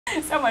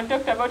Someone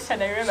talked about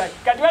Shanaireba.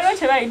 Kadwalo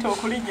chebaito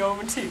okulinya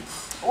omuti.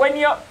 When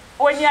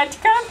you're at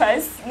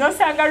campus, no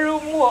sanga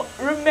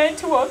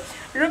roommate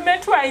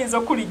ayinza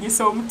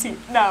okulinyisa omuti.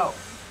 Now,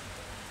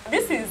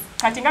 this is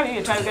katinga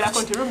bibi twalogera ko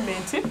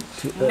roommate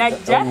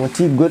najja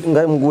omuti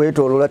nga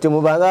mugwetolola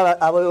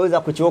temubanga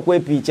abayoza ku kyo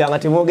Kwepicha nga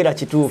temwogera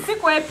kituufu. Si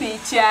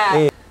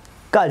Kwepicha.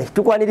 Kale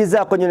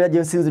tukwanirizako nnyo najje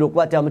nsinziro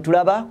okukwata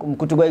mutulaba ku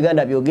mukutu gwa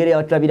Uganda byogere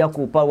abatulabira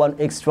ku Power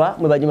 1 Extra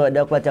mwe bajima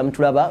badda kukwata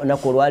mutulaba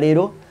onako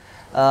olwaleero.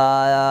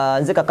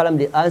 Nze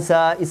Kakalamde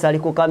Answer isali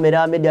ku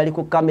kamera, Media ali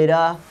ku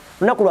kamera.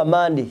 Onako lwa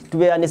Monday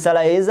tubeera ne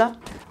Sala Henza.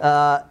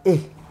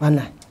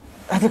 Bana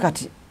ate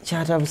kati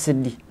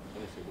kyatabuseddi.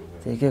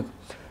 Tekeko.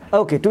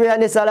 Okay, tubeera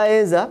ne Sala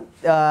Henza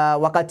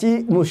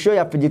wakati mu show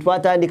ya Fiji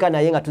twatandika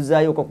naye nga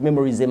tuzaayo ku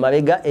memories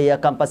emabega eya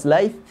Campus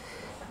Life.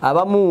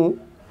 Abamu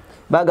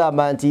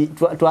bagamba nti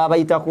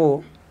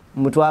twabayitako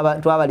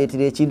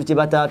twabaleetera ekintu kye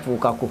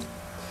batatuukako.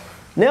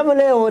 Naye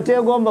muneewo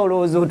oteegomba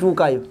olowooza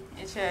otuukayo.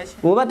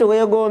 Bw'oba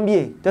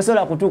teweegombye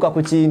tosobola kutuuka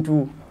ku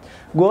kintu.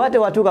 Bw'oba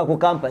tewatuuka ku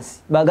campus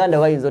baganda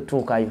bayinza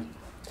otuukayo.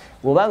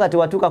 Bw'obanga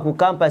tewatuuka ku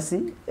campus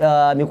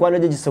mikwano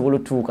gye gisobola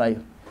otuukayo.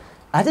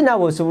 Ate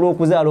naawe osobola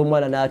okuzaala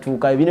omwana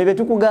n'atuukayo. Bino bye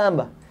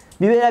tukugamba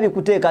bibeera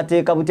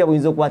bikuteekateeka butya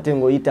buyinza okukwate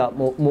ng'oyita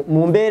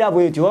mu mbeera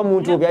bwetyo oba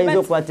muntu byayinza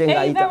okukwate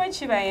ng'ayita.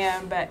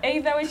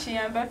 Either we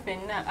kiyamba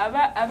ffenna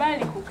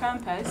abaali ku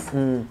campus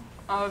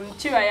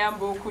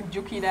kibayamba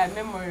okujjukira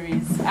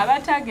memories.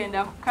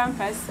 Abatagenda ku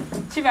campus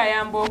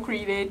kibayamba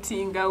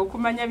okurelatinga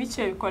okumanya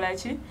biki ebikola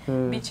ki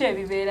biki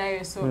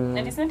ebibeerayo. So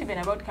and it's not even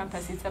about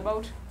campus, it's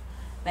about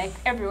like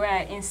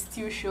everywhere,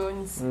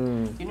 institutions,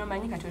 you know,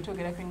 manyika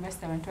twetogera ku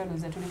university abantu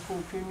baloza tuli ku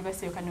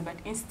university yokano, but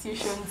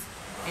institutions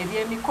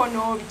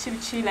ebyemikono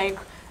bichi like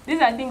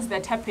these are things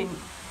that happen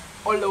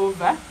all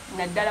over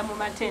naddala mu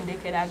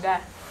matendekero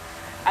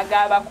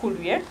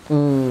ag'abakulu.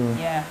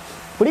 Yeah.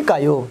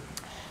 Kulikayo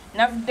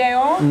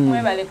navuddeyo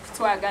mwebale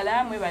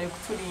kutwagala mwebale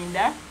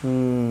kutulinda.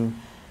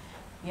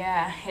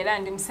 Yeah, era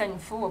ndi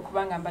musanyufu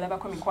okubanga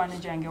mbalabako mikwano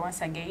gyange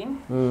once again.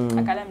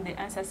 Akalamde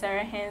Answer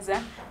Sarah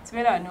Henza.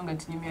 Tubeera wano nga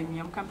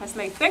tunyumya mu Campus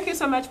Life. Thank you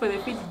so much for the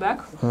feedback.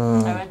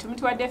 Abantu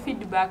mutuwadde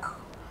feedback.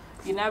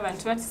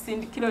 Abantu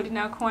batusindikira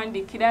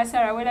olinakuwandikira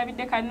Sarah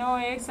welabidde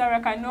kano,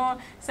 Sarah kano,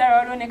 Sarah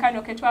walone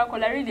kano ke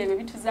twakola really ebyo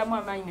bituzaamu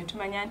amaanyi ne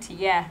tumanya nti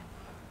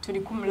tuli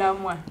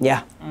kumulamwa.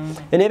 Yeah.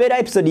 Eno ebeera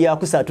episode ya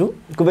kusatu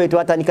kuba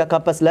twatandika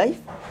Campus Life.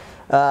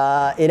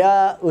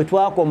 Era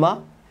wetwakoma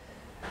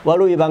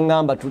waliwo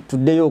bangamba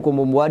tuddeyo okwo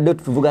muwadde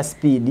tuvuga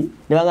speed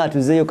ne banga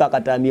tuzeeyo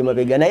kakatambi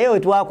mabega naye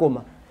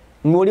wetwakoma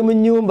ng'oli mu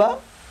nnyumba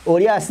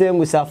oli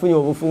asengusa afunye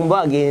obufumbo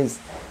agenzi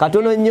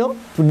katono nnyo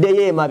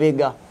tuddeyo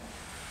emabega.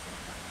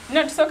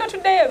 No, tusoka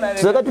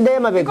tuddeyo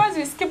mabega. Because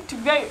we skipped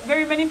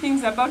very many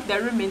things about the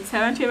roommates.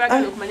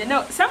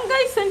 Now, some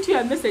guy sent you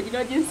a message, you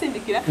know,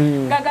 jinsindikira.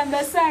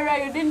 Gagamba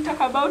Sarah, you didn't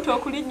talk about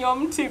okulinya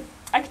omuti.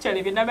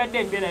 Actually, we never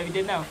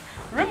did now.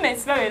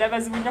 Roommates babeera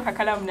bazibu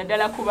kakalamu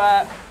naddala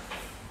kuba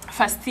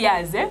first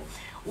years.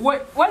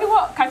 Waliwo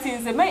kati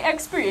nze my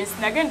experience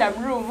nagenda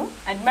room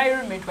and my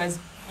roommate was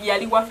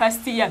yaliwa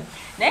first year.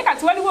 Naye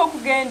kati waliwo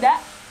okugenda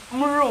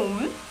mu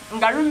room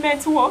nga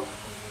roommate wo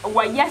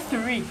wa year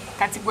 3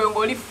 kati gwe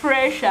ngoli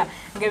fresher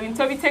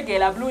ng'ebintu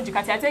bitegeera bulungi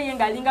kati ate ye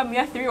ngalinga mu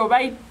year 3 oba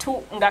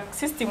 2 nga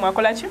system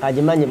akola ki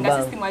agimanyi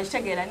nga system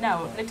agitegeera. Now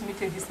let me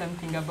tell you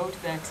something about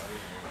that.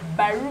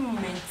 By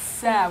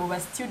roommates abo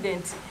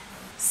student,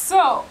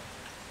 so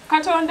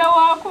katonda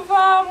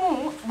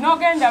wakuvaamu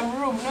n'ogenda mu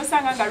room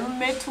n'osanga nga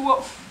roommate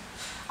wo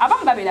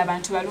abamu babeera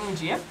abantu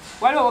balungi.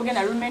 Waliwo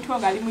ogenda roommate wo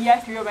ng'ali mu year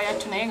 3 oba year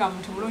 2 naye nga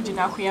muntu mulungi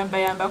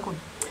n'akuyambayambako.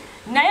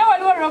 Naye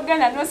waliwo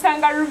lwogenda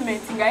n'osanga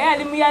roommate nga ye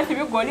ali mu year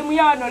 3 gwe oli mu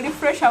year 1 oli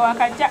fresher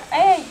wakajja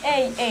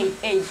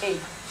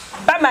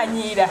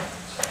bamanyiira.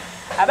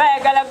 Aba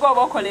ayagala gwe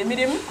oba okola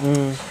emirimu,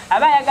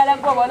 aba ayagala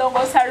gwe oba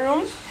olongoosa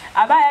room,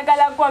 aba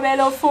ayagala gwe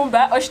obeera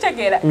ofumba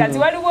okitegeera. Kati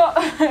waliwo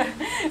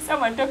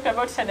someone talked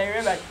about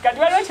Shanaireba. Kati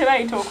waliwo kye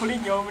bayita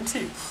okulinya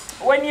omuti.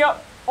 When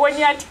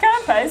you're at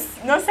campus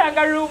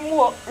n'osanga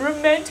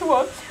roommate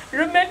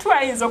wo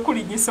ayinza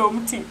okulinyisa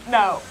omuti.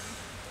 Now,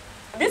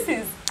 this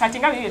is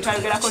katinga bibi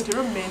twalogerako nti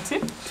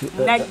roommate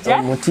najja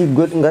omuti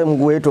nga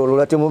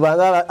mugwetolola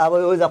temubanga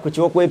abayoza ku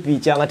kyo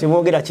Kwepicha nga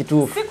temwogera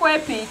kituufu. Si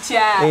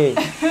Kwepicha.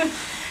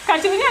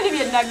 Kati bino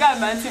bye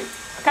nagamba nti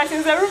kati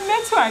nze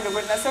roommate wange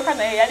bwe nasooka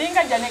naye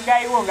yalinga ajja ne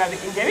gayiwo nga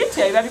ebintu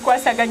yabiba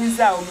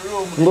bikwasaganyizaawo mu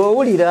room.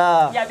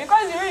 Ng'owulira. Yeah,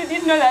 because you really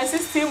didn't know the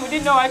system, we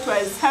didn't know what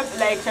was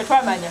like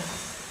tetwamanya.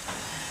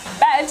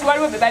 But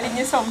waliwo be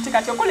balinyisa omuti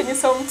kati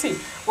okulinyisa omuti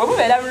we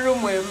bubeera mu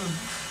room emu.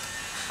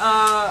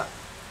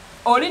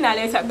 Oli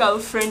naleeta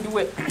girlfriend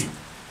we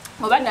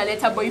oba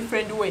naleeta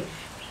boyfriend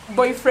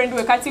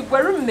we kati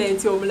gwe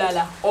roommate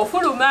omulala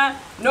ofuluma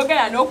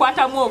n'ogenda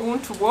n'okwatamu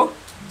obuntu bwo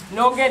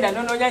n'ogenda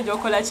n'onoonya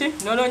gy'okola ki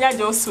n'onoonya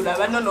gy'osula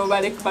banno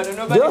n'obaleka bano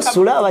n'obaleka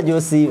gy'osula aba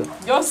gy'osiiba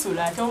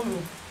gy'osula ate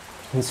omu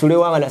nsule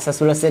wanga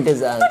nasasula sente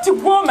zange kati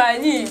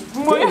gw'omanyi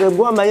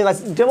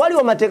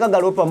tewaliwo mateeka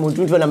galopa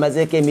muntu nti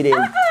onamazeeko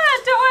emirembe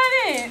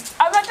tewali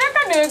amateeka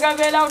neyo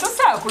gabeerawo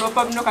tosobola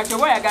kulopa muno kati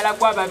oba oyagala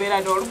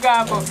gwababeera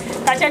n'olugambo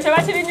kati ate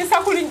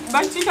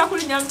bakiyita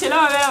kulinnya muti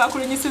era babeera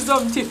bakulinyisiza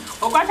omuti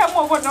okwatamu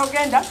ogwo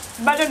n'ogenda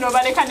bado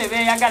n'obaleka ne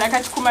beeyagala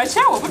kati ku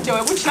makya obudde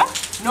we bukya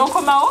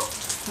n'okomawo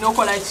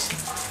n'okola ki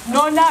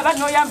n'onaaba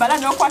n'oyambala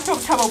n'okwata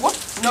obutabo bwo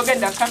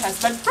n'ogenda campus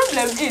but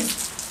problem is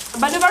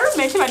bano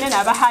barumeti banene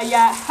aba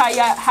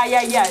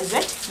higher years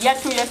year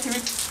 2 year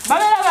 3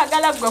 babeera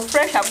bagala gwe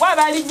pressure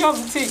gwaba alinnyo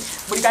omuti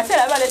buli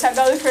kaseera baleeta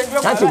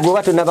girlfriend anti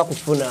gwoba tonnaba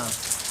kufuna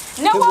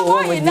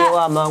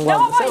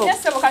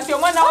kati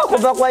omwana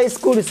kuva kwa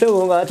school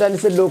sebo nga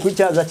batandise dde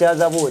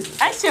okukyaza bwoti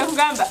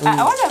akyekugamba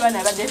awana abaana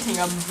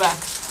abadetinga mu vaaka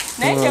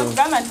naye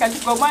kyekugamba nti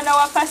kati omwana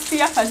wa first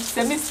year first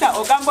semester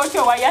ogamba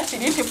otyo owa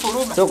yasiriti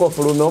fuluma soko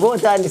fuluma oba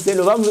otandise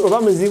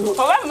oba muzibu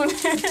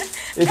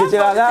ekyo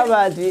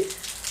kyebagamba nti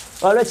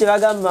waliwo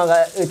kyebagamba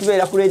nga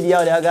tubeera ku redi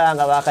awo nebagamba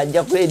nga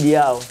bakajja ku redi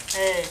awo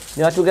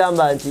ne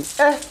batugamba nti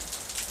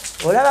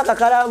olaba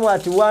kakalaamu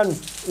ati wanu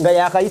nga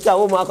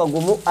yakayisawo omwaka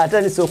gumu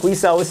atandise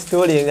okuyisawo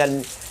sitole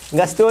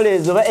nga sitole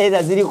ezo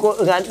either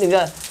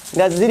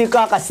nga ziriko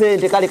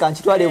akasente kale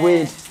kankitwale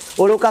bwenti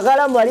olwo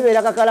kakalamu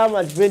alibeera kakalamu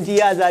ati 20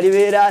 years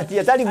alibeera ati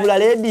ataligula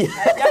ledi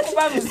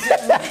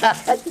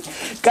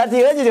kati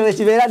ekyo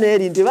wekibeera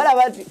neeri nti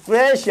balaba nti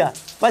pressure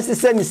first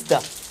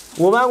semester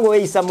wobanga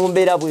oweyisa mu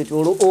mbeera bweti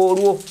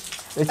olwo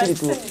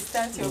ekiritu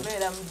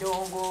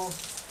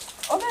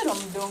obeera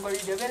omudongo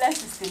lidio obeera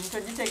system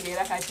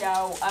togitegeera kati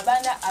awo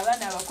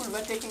abaana abakulu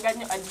batekinga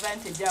nnyo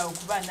advantage awo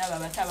ku baana abo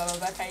abato ababa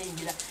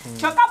bakayingira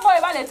kyokka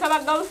boy baleeta ba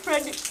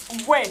girlfriend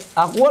gwe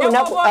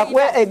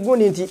akuwa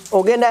egguni nti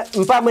ogenda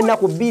mpaamu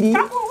ennaku 2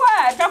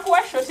 takuwa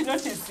short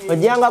notice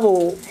ojjanga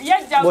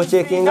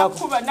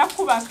bwokyekingaku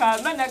nakuba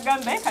kamba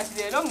nagamba kati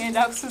leero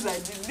ngenda kusuza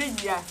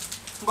lijja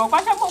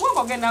ng'okwatamu ogwo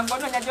ng'ogenda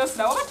ng'onoonya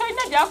gy'osula oba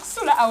tolina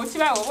gyakusula awo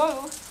kibawo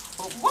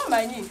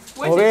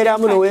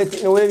obeeramu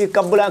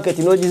nowebika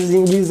blanketi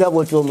n'ogizingiriza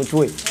bwoti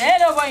omutwe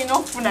era oba olina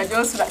okufuna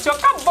gy'osula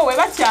kyokka bo we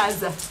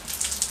bakyaza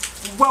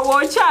gwe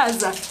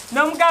wookyaza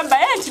n'omugamba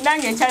nti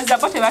nange nkyaziza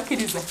bo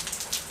tebakkiriza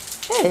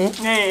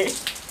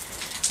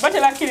bo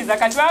tebakkiriza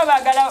kati baba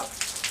baagala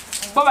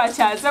bo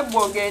bakyaze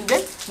gwe ogende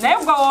naye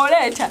gwe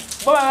wooleeta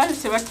bo baba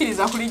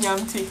tebakkiriza kulinnya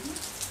muti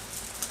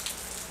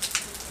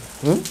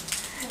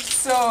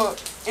so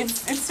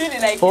it's really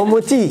like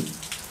omuti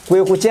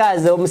kwe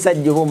kukyaza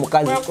omusajja oba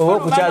omukazi oba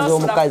okukyaza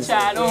omukazi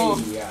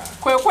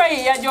kwe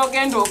kweyiya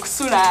gy'ogenda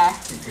okusula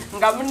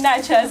nga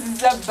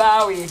munnakyaziza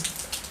bbaawe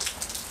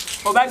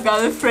oba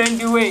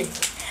girlfriend we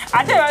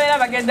ate babeera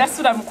bagenda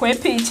sula mu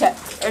kwepicha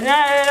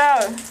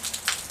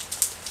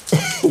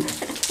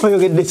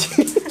oyogedde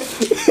ki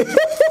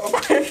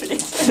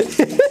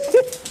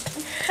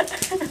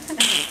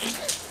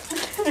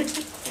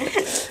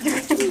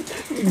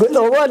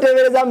oba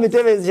otebereza mu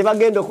mitebe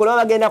kyebagenda okola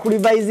bagenda ku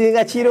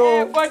revisinga kiro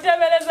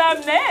otebereza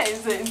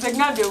nze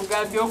ngambye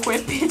bugambye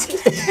okwepicha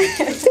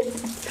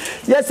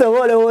yes oba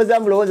olowooza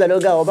mulowooza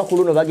nogaba oba ku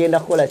luno bagenda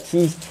kukola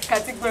ki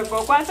kati gwe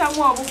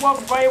ng'okwatamu obugwa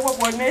obugoye bwo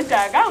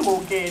bw'oneetaaga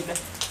ng'ogenda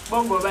bo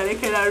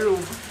ng'obalekera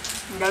ruumu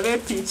nga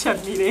beepicha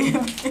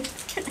mirembe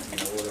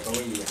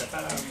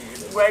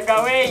gwe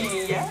nga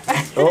weeyiiya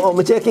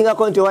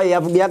omukyekingako nti owa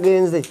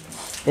yagenze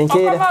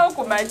enkeera okomawo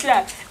ku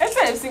makya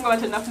ebiseera ebisinga oba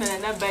tonafunana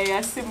nabba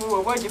yasimu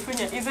oba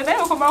ogifunye ize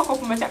naye okomawoko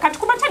ku makya kati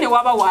ku makya ne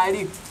waba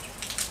waali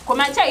ku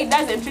makya it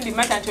doesn't really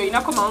matter nti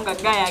olinakomawo nga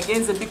gayi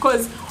agenze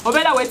because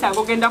obeera weetaaga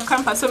ogenda ku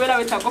campus obeera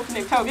weetaaga okufuna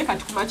ebitabo bye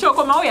kati ku makya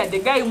okomawo yadde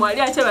gayi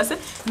mwali akyebase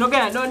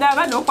n'ogenda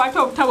n'onaaba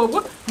n'okwata obutabo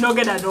bwo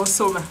n'ogenda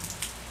n'osoma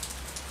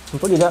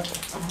mpulira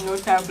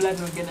n'otambula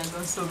n'ogenda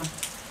n'osoma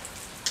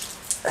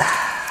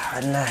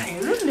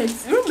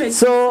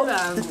so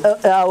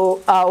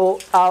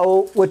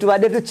awo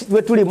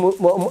wetuli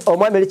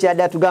omwami eri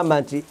kyadde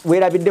atugamba nti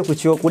weerabidde ku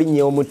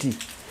kyokulinnya omuti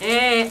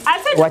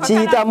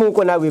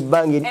wakiyitamuko nawe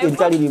ebbanga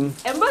eritali limu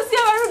emboozi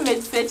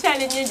y'abarumates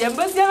ekyali nnyingi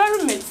emboozi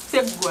y'abarumates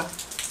teggwa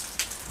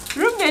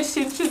roommate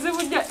kintu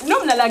kizibu nnyo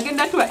n'omulala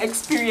agenda tuwa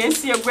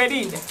experience ye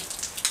gwerinda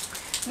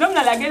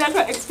n'omulala agenda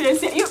tuwa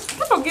experience ye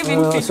people giving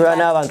osobola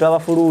n'abantu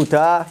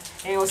abafuluuta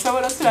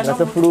osobola osula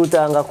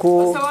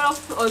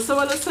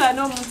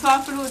n'omuntu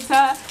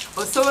afuluuta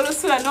osobola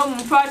osula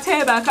n'omuntu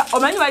ateebaka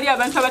omanyi wali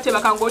abantu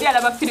abateebaka ng'oli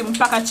alaba firimu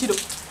paka kiro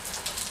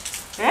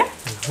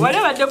wali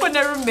baddeko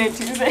ne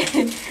roommate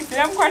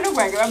era mukwano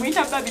gwange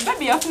bamuyita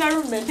babi yafuna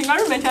roommate nga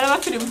roommate alaba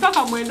firimu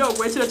paka mwenda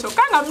ogw'ekiro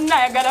kyokka nga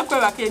munaayagala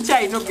kwebaka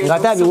enkyayina nga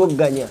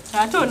tabiwogganya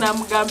ate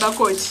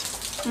onaamugambako ki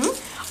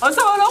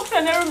osobola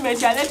okufuna ne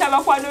roommate aleeta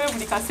abakwano be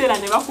buli kaseera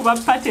ne bakuba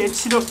pata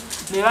ekiro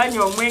ne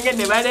banywa omwenge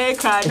ne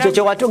baleekaana ekyo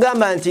kye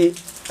watugamba nti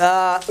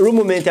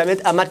roommate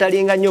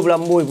amatalinga nnyo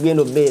obulamu bwe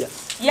bugenda obbeera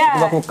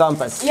kuba ku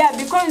campus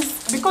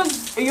because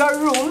your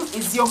room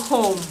is your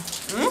home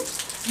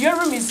your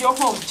room is your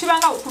home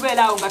kibanga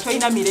okubeera awo nga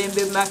tolina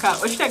mirembe mu maka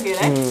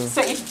okitegeera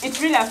so it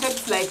really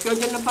affects like your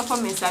general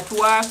performance at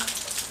work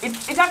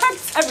it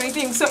affects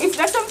everything so if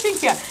there's something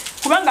here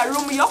kubanga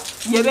room yo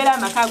yebeera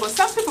amaka go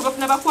some people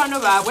bafuna bakwano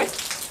baabwe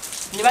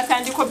ne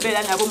batandika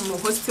obbeera nabo mu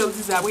hostels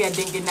zaabwe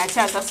yadde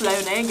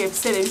ng'enakyasasulayo naye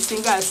ng'ebiseera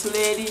ebisinga asula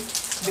eri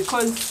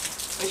because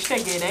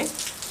okitegeera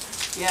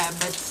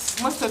but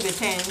most of the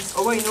times,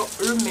 or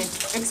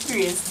roommate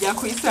experience,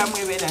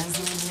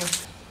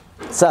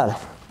 Sala,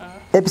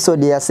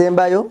 episode ya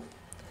Sembayo,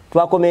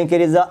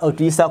 twakomenkereza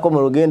otuyisako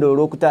mu lugendo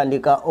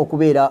olw'okutandika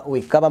okubeera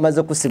wekka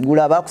bamaze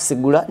kusigula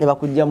bakusigula ne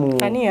bakujja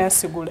mu ani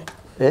yasigula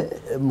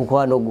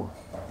mukwano gwo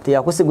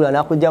teyakusigula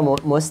nakujja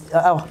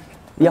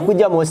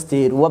yakujja mu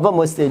hostel wava mu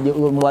hostel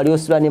mwali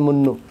osula ne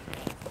munno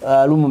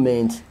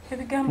roommate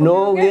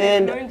no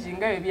genda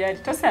ngayo byali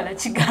tosala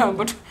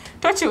kigambo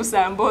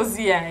tokyusa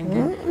mboozi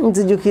yange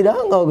nzijukira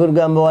nga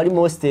ogamba wali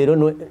mu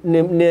hostel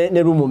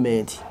ne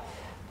roommate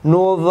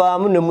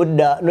novaamu ne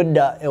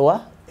nodda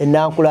ewa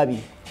enankulabye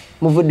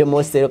muvudde mu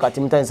hostel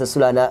kati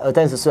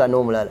mutansasula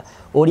n'omulala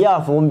oli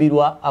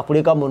afumbirwa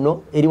akuleka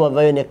muno eri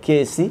wavayo ne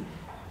keesi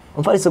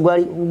omufaliso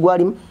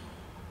gwalimu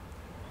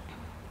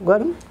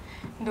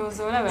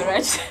ndozo olaba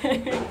right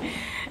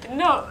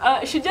no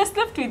she just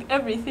left with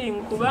everything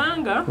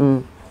kubanga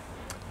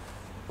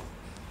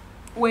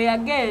we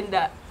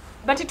agenda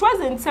but it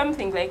wasn't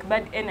something like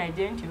bad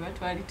energy nti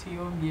batwali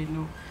tuyombye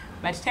no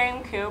but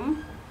thank him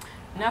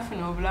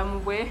nafuna obulamu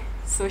bwe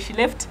so she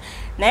left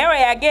naye we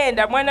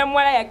yagenda mwana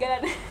mwala yagenda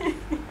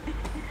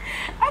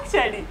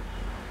actually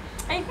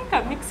I think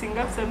I'm mixing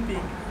up something.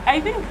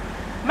 I think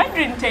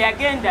Madrid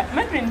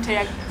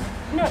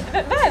no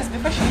that was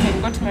before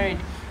she got married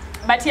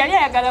but yali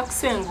ayagala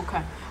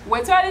kusenguka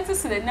wetwali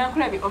tusule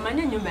nakulabi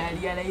omanya nyumba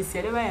yali yalaisi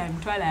yali ya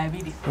mitwala 2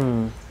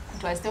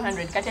 it was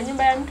 200 kati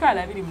nyumba ya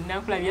mitwala 2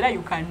 munakulabi era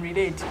you can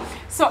relate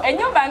so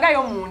enyumba nga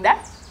yo munda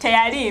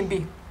teyali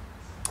mbi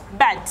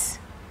but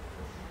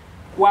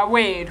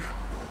wabweru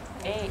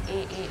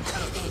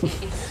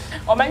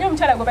omanya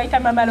omukyala gwe bayita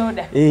Mama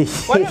Loda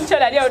wali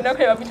omukyala ali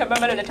awonako yabamuyita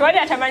Mama Loda tewali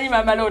atamanyi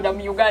Mama Loda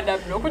mu Uganda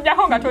buno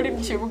okujjako nga toli mu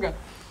kibuga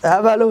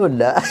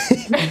Abaloda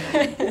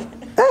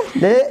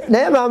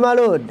naye Mama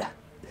Loda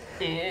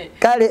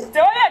kale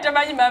tewali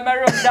atamanyi Mama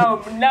Loda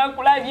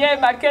omunakulabye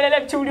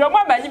makerere kiwuli omu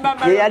amanyi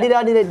Mama Loda yali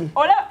landiredi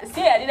ola si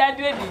yali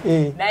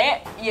landiredi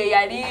naye ye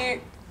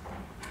yali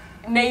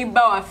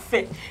neighbor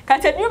waffe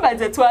kati ennyumba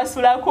ze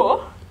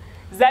twasulako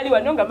zali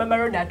wanonga Mama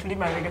Loda atuli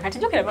mabega kati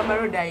jokera Mama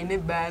Loda ayine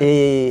ebbaga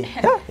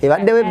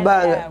ebaddewo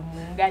ebbanga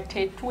nga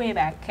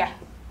tetwebaka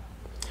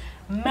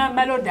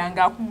Mama Loda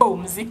nga akuba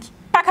omuziki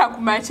paka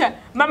kumacha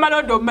Mama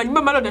Loda omanyi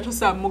Mama Loda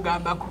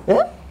tosamugambako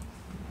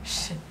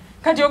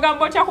kati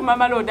ogamba otya ku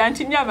Mama Loda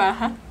nti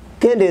nyaba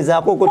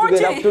kendezaako ko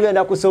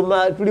tugenda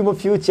kusoma tuli mu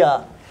future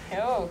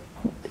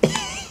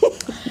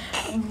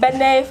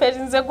bana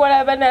nze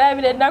kola bana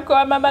labire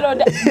nako Mama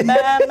Loda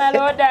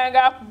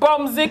nga akuba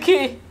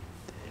omuziki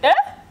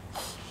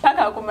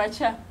paka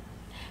kumacha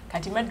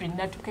kati Madrid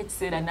natuka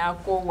ekiseera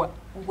nakowa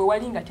gwe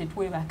walinga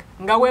tetwebaka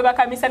nga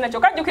webaka misana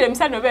kyokajjukire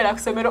misana obeera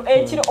kusomero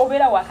ekiro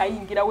obeera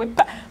wakayingira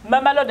wepa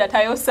Mama Loda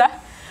tayosa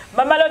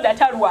Mama Loda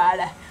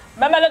talwala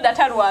Mama Loda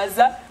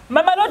talwaza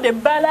Mama Loda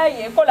ebbala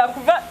yekola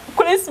kuva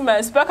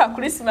Christmas paka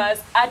Christmas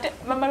ate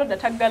Mama Loda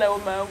taggalawo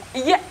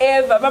mangu ye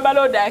eva Mama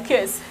Loda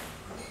akesi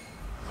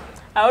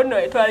awo no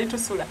etwali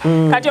tusula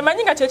kati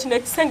omanyi nga kyekino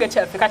ekisenge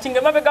kyaffe kati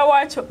nga mabega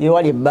wakyo ye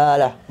wali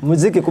ebbala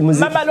muziki ku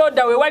muziki Mama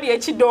Loda we wali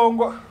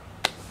ekidongo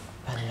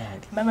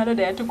Mama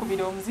Loda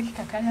yatukubira omuziki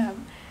kakalamu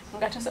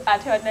nga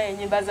ate wadna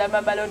enyimba za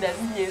Mama Loda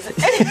zinyeze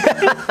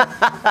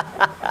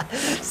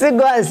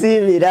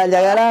sigwasiibira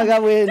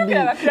njagalanga bwendi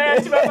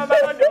Mama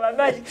Loda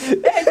wamanyi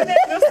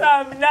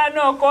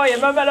nanokoye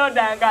Mama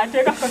Loda nga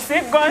ateekako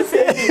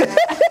sigwasiibira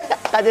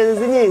kati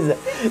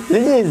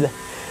zinyiza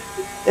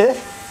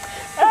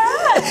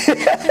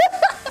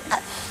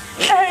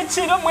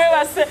kino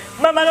mwebase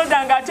Mama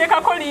Loda nga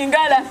ateekako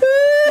lingala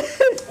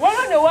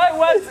waliwo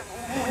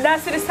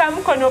nasirisa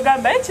mukono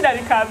gamba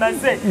ekirabika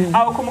amaze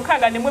awo ku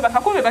mukaga ne mwebaka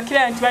kube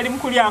bakira nti bali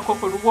mukulyako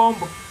ku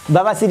luwombo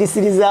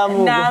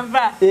babasirisirizaamu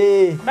nava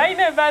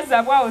balina enva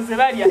zaabwe awo ze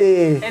balya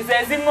ezo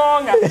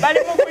eziŋŋonga bali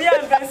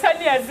mukulyanga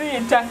ensani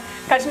yaziyita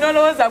kati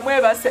nolowooza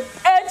mwebase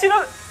ekiro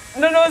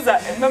nolowooza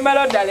Mama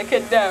Loda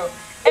alekeddaawo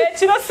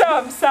ekiro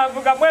sawa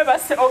 7 nga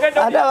mwebase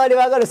ogenda ate abali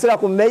baagala osula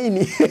ku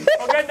maini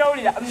ogenda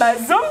owulira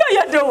mazomba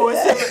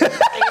yadowoose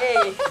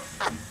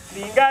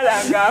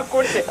lingala nga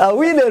akutte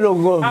awine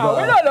longomba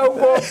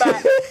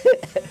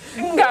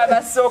nga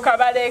basooka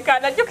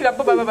baleekana jjukira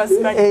bo baba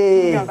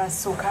basimanyi nga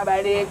basooka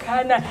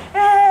baleekana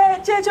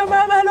kyekyo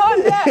Mama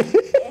Loda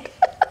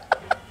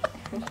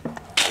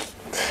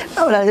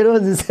awula lero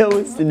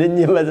nziseewusi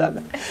n'ennyimba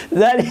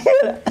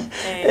zaliira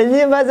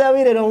ennyimba za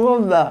wine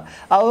longomba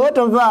awo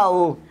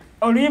otovaawo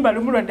oluyimba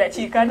lumu lwa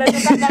ddakiika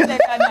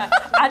naekana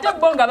ate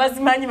bo nga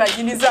bazimanyi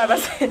bajiniza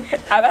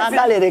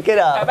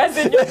akalerekera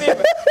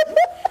abazinyumirwa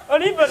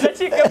oluyimba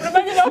ddakiika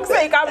lumanyi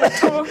n'okuseika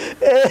amatu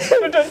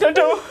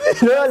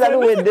noloza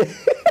luwedde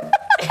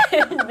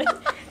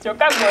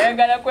kyokka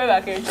ng'oyagala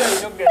kwebaka ekyo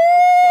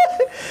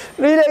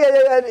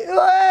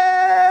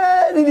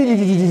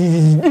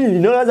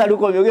noloza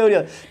lukomye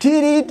ogewulira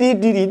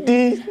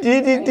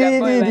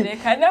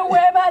kana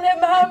webale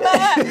mama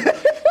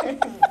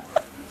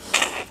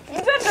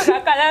ntoto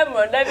kakalamu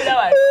ndabira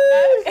wano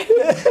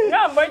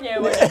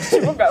ngambonyewo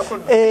kibuga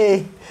kuno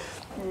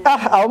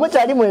awo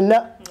mukyali mwenna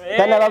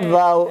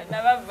tanabavaawo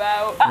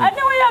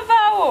ate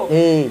weyavaawo Awo.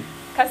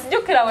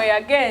 Kasijukira we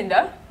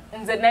yagenda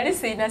nze nali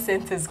sina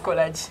sente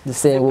zikolaji.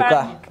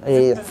 Zisenguka.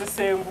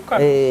 Zisenguka.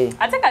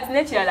 Ate kati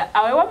nekirala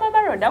awe wa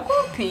Mama Road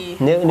akumpi.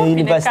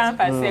 Ne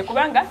campus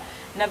kubanga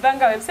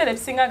navanga website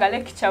ebisinga nga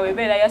lecture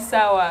webera ya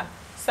sawa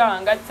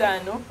nga 5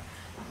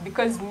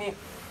 because ni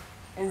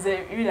nze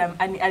really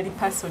an early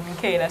person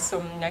nkera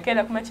so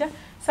nakera kumacha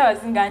sawa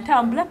zinga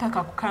ntambula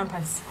paka ku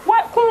campus.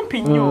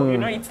 Kumpi nnyo, you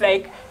know, it's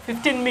like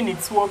 15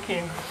 minutes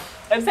walking.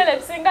 Ebisele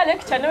bisinga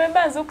lecture ne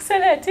mbanza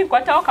okuseleti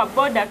kwatawo ka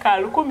border ka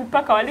 10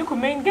 paka wali ku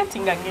main gate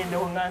nga ngende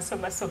nga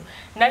nsoma so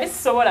nali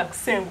sisobola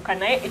kusenguka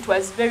naye it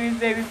was very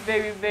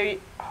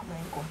oh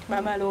my god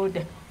Mama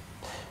Lord.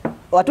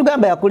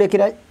 Watugamba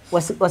yakulekera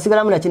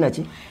wasigalamu na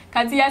kinaki?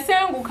 Kati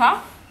yasenguka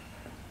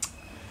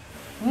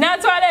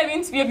natwala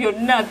ebintu bye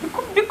byonna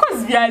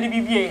because byali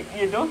bibye,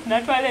 you know,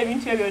 natwala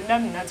ebintu bye byonna,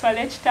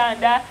 natwala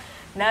ekitanda,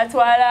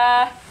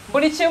 natwala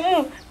buli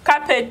kimu,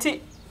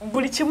 carpet,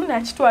 buli kimu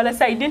nakitwala,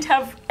 so I didn't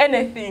have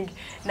anything.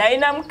 Na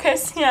ina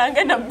mukesi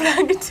yange na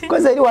blanket.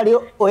 Koze eri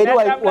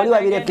wali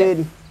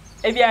wabirekeri.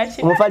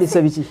 Ebyaki?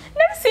 Omufaliso biki?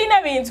 Nali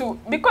sina bintu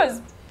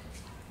because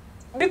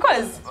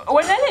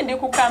when I ndi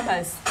ku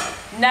campus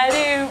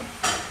nali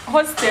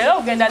hostel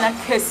ogenda na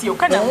kesi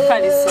yokana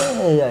mufaliso.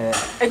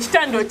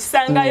 Ekitanda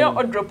okisangayo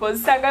odrop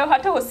osangayo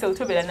hata hostel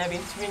tobera na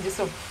bintu bingi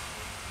so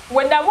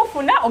wenda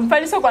mufuna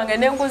omufaliso gwange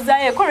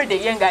nenguzayo corridor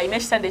yenga ina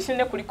ekitanda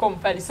ekine kuliko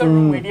omufaliso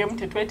room eri emu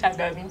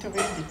tetwetaaga bintu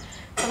bingi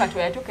toka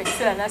twayatuka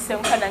ekisera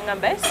nasenkana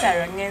ngamba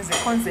Sarah ngenze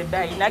konze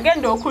dai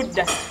nagenda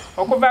okudda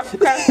okuva ku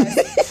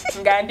campus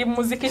nga ndi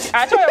muziki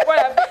ate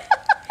oyobola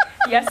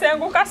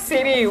yasenguka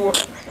siriwo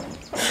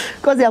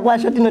kozi yakwa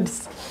short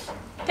notice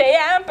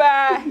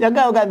teyamba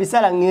yagamba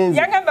bisala ngenze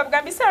yagamba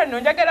gambisala no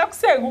njagala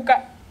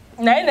kusenguka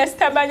naye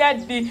nesitamanya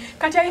ddi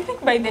kati I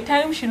think by the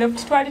time she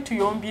left twali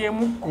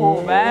tuyombyemu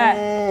koba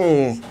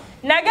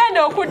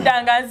nagenda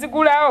okudda nga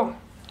nzigulawo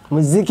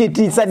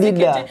muzikiti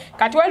sadida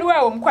kati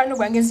waliwo omukwano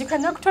gwange nzika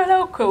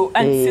nakutwalawo ko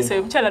ansise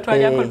omukyala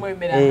twali akolimo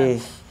emera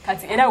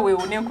kati era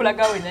weewo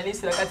nenkulagawo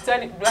enalisira kati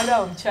twali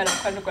waliwo omukyala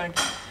mukwano gwange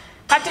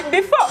kati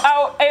before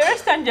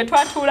restaurant gye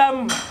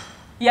twatuulamu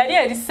yali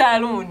eri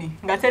salooni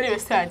nga teri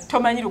restaurant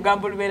tomanyi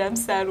lugambo lubeera mu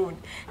salooni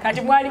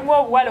kati mwalimu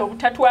obuwala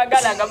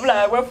obutatwagala nga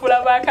bulaba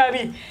bwefuula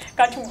bakabi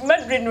kati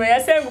Madrid we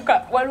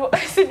yasenguka waliwo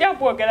sijja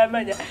kwogera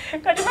manya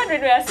kati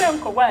Madrid we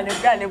yasenguka obwana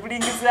nebugane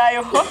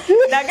bulingizaayo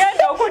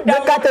nagenda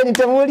okudda kateni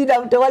temuwulira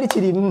tewali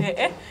kirimu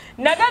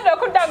nagenda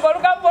okudda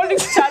ng'olugambo oluli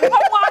ku kyalo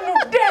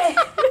bamwanudde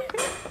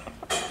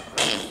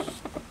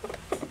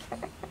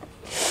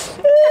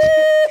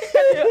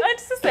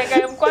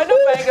antisisega mkwano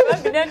gwange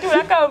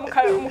babinatulaka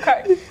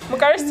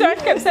muka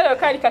restaurant kebisala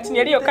kali kati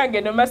yali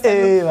yokange no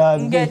masalo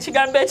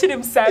ng'ekigambo ekiri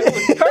mu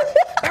salooni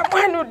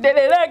kamwanudde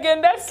leero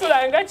agenda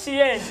asulanga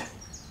kiyenje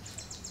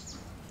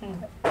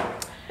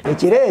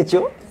ekiro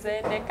ekyo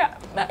zendeka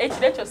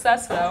ekiro ekyo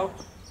saasulawo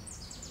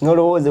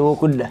n'olowooza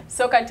w'okudda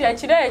so kati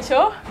ekiro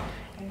ekyo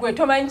gwe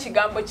tomanyi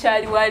kigambo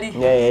kyali wali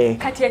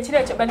kati ekiro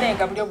ekyo banaye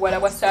nga buli obuwala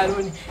bwa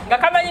salooni nga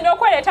kamanyi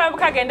n'okweleeta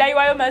kagenda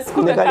yiwayo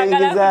masikube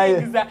kagala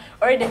kulingiza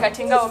olide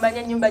kati nga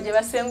omanya ennyumba gye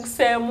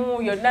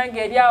basenguseemu yonna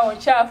ng'eri awo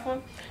nkyafu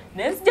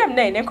nenzijjamu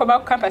naye nenkoma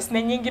ku campus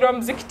nenyingira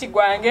omuzikiti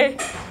gwange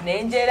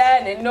nenjera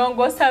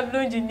nenongoosa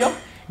bulungi nnyo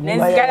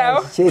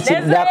nenzigalawo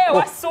nenzayo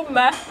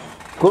ewasumma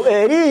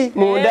eri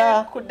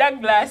munda ku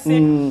Douglas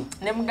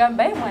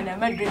nemugamba mwana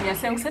Madrid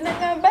yasenguse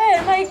negamba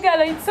my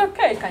girl it's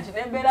okay kati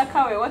nembeerako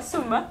awo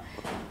ewasumma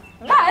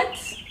but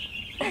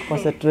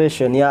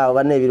concentration yawo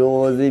bana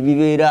ebirowoozo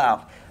bibeera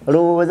awo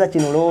olowooza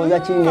kino olowooza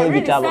kino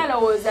n'ebitabo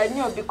salowooza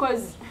nnyo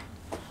because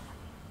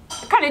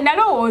kale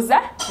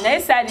nalowooza naye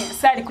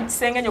saali ku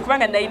kisenge nnyo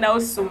kubanga nalinawo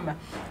summa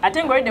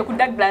ate ng'olidde ku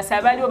Douglas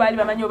abaaliwo baali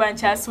bamanyi oba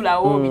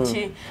nkyasulawo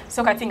biki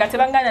so kati nga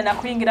tebangana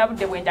nakuyingira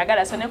budde bwe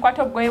njagala so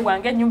nenkwata obugoye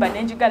bwange ennyumba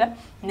nenjigala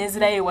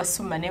nenzirayo ewa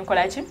summa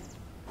nenkola ki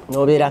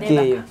n'obeerako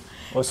eyo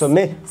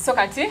osome so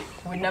kati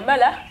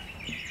bwenamala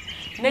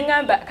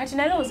neŋŋamba kati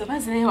nalowooza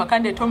banzirayo waka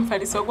ndeeta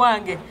omufaliso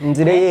gwange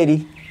nzireyo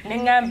eri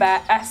neŋŋamba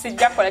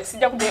sijja kukola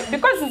kisijja kudde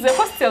because nze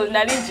hostel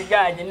nali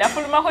njiganye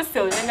nafuluma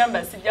hostel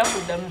neŋŋamba sijja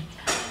kuddamu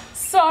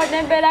so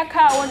nembeerako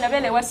awo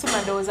nabeera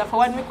ewasuma ndowooza for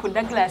 1 week ku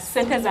Douglas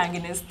sente zange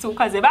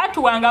nezituuka ze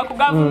baatuwanga ku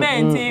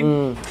gavumenti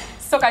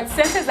so kati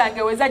sente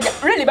zange wezajja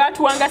really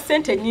baatuwanga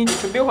sente nnyingi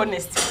to be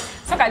honest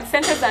so kati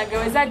sente zange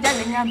wezajja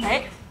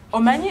neŋŋamba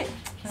omanyi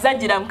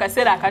zajjira mu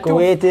kaseera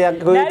akatuufu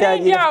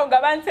nali awo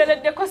nga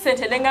bansereddeko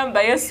sente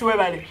neŋŋamba Yesu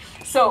webale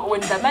so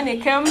when the money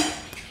came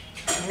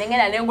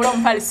nengenda nengula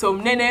omufaliso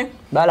omunene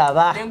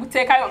balaba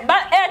nenguteekayo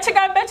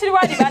ekigambo ekiri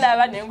wali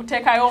balaba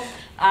nenguteekayo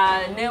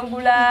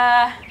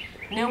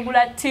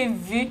nengula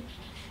TV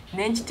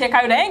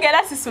nenkiteekayo naye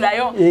ng'era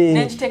sisulayo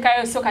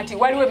nenkiteekayo so kati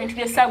waliwo ebintu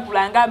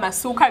byesagula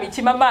ng'amasuuka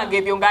biki mamange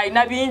ebyo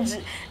ng'alina bingi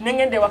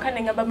nengenda ewaka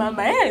nengamba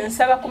mama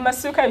nsaba ku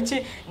masuuka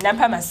biki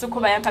nampa amasuuka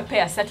oba yampa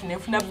peya 3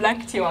 nenfuna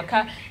blanket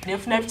ewaka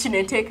nenfuna biki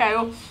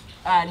nenteekayo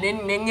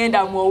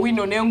nengenda mu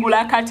owino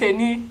nengula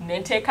kateni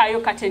nenteekayo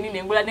kateni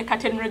nengula ne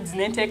curtain rods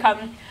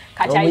nenteekamu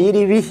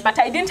but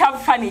I didn't have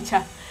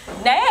furniture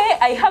naye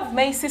I have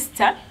my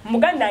sister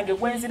muganda wange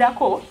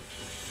gwenzirako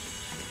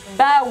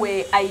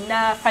bawe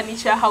aina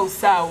furniture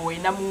house awe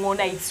na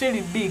mungona, it's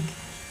really big.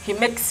 He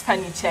makes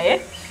furniture, eh?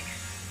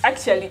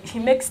 Actually, he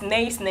makes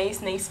nice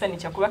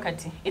furniture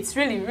kubakati. It's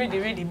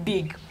really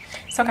big.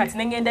 So kati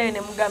nengenda yo ne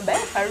mugamba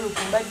Faruk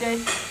mbadde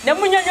ne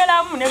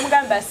munyonyola mu ne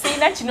mugamba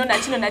sina kino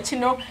na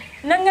kino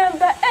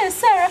nangamba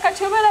Sarah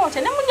kati obala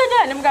ote ne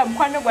munyonyola ne mugamba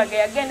kwano gwage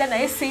yagenda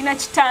naye sina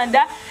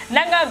kitanda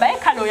nangamba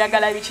kalo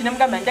oyagala biki ne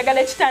mugamba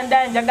njagala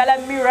kitanda njagala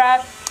mirror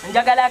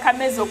njagala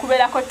akameza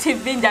okubeerako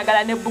TV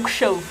njagala ne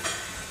bookshelf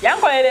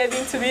yankolera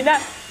ebintu bina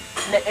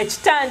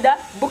ekitanda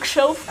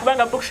bookshelf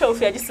kubanga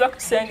bookshelf yagisiba ku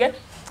kisenge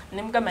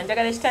ne mugamba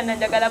njagala ekitanda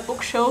njagala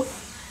bookshelf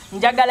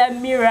njagala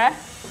mirror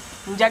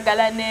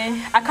njagala ne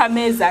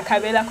akameza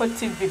akabeerako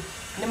TV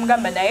ne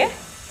mugamba naye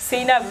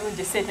sina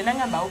bulungi sente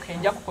nangamba okay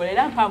nja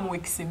kukolera mpa mu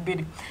weeks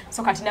 2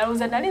 so kati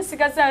nalooza nali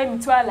nsigazaawo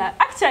emitwalo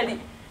actually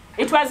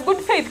it was good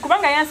faith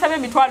kubanga yansaba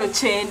emitwalo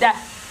 9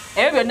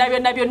 ebyo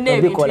byonna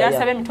ebintu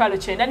yansaba emitwalo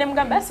 9 ne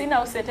mugamba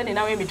sinawo sente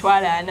ninawo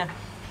emitwalo 4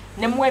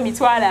 ne muwa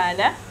emitwalo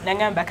 4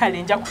 nangamba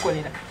kale nja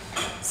kukolera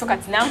so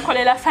kati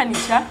nankolera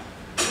furniture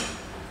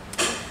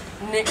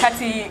ne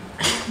kati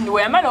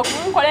we yamala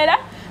okunkolera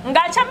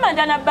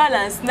ng'akyamanja na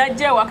balance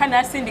najja waka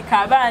nasindika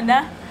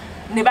abaana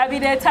ne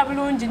babireeta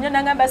bulungi nnyo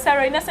nangamba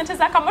Sarah ina sente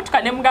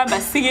z'akamotoka ne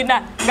mugamba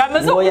siyina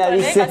ng'amaze okukola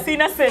naye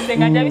siyina sente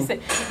nga njabise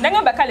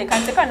nangamba kale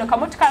kante kano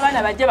kamotoka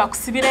abaana bajje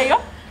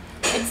bakusibireyo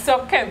it's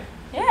okay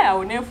yeah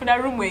unefuna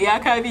room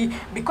eyakabi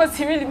because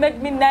he really made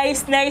me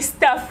nice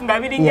stuff nga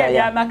birinnya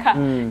byamaka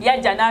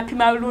yajja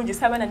n'apima bulungi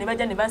sabana ne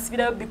bajja ne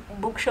bansibirayo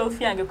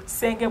bookshelf yange ku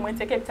kisenge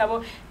mwenteka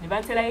ebitabo ne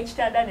banterayo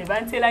ekitanda ne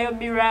banterayo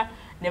mirror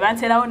ne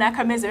banterawo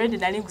n'akameza ready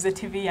nali nguze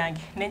TV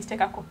yange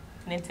nentekako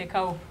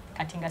nentekawo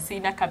kati nga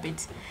sina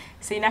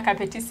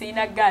carpet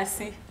sina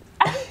gas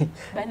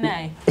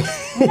banaye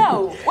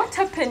now what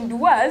happened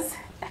was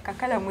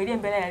akakala mwili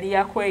mbele yali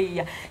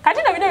yakweya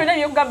kati na bino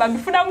byogamba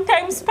mbifuna mu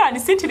time span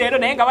city lero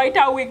naye nga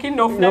waita week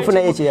nofuna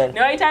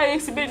ne waita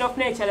weeks bit of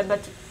nature but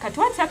kati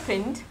what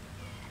happened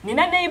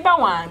nina neighbor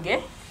wange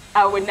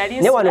awe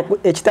nali ne wano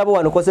ekitabo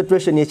wano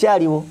concentration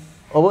ekyaliwo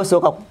obo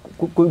soka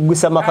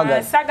kugusa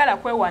makaga sagala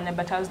kwewana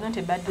but I was not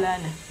a bad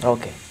learner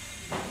okay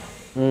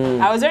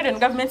I was already on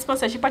government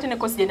sponsorship at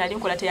course generally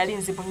nkola teyali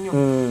nzibu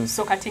nnyo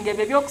so kati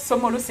ngebe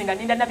byokusoma olusinga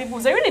ninda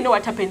nabibuuzo you really know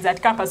what happens at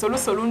campus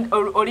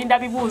olinda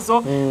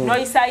bibuuzo no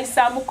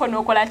isa mukono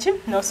okola ki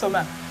no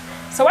soma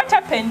so what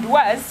happened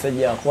was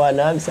sajja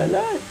kwana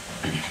amsana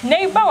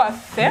neighbor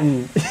waffe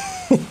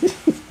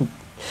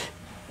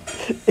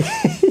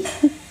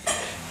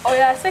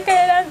oya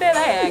sekera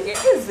mbera yange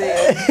ize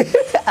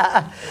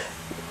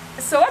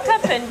so what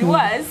happened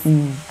was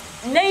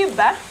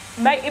neighbor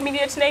my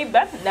immediate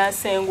neighbor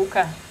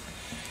nasenguka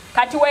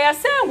kati we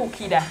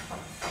yasengukira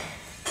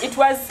it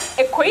was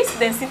a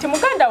coincidence nti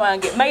muganda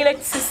wange my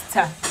late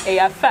sister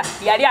eyafa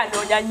yali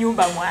anoonya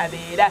nyumba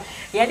mwabeera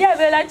yali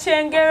abeera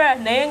Kyengera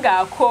naye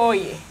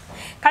ng'akooye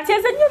kati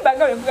ezo nyumba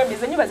nga wekugambye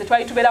ezo nyumba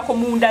zetwali tubeerako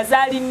munda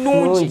zaali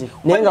nnungi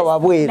naye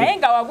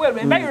nga wabweru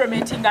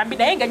environment nga mbi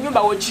naye nga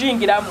nyumba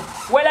wogiyingiramu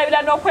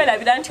weerabira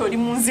n'okwerabira nti oli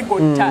mu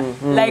nzigotta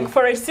like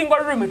for a single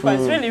room it was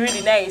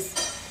really nice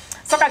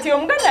so kati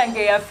omuganda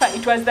wange yafa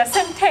it was the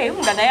same time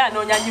nga naye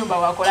anoonya nyumba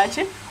wakola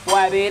ki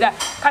wabeera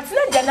kati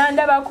najja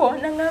nandabako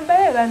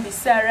nangamba bambi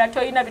Sarah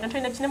toyina bino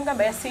toyina kine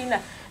mugamba yasiina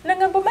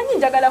nangamba omanyi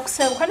njagala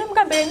kusenguka ne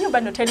mugamba ennyumba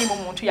no terimu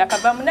muntu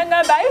yakavaamu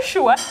nangamba are you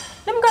sure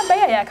ne mugamba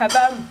ye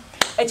yakavaamu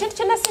ekintu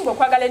kye nasinga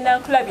okwagala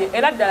enankulabye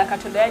era ddala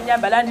Katonda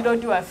yannyamba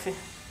landlord waffe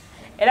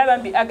era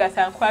bambi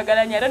Agatha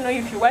nkwagala nnyo I don't know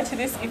if you watch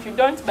this if you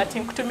don't but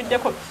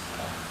nkutumiddeko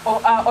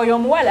oyo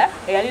omuwala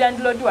eyali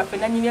landlord waffe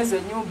nannyini ezo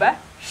nnyumba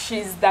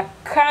she's the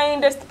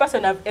kindest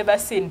person I've ever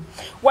seen.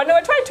 Wano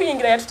we try to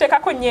yingira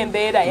yatutekako nnyo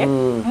embeera ye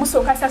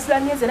musooka sasula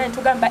myezi era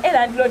netugamba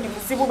landlord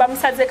muzibu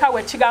bamusazeko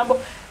ekigambo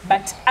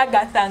but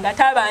Agatha nga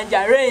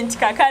tabanja rent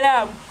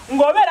kakalaamu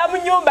ng'obeera mu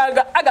nnyumba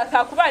nga Agatha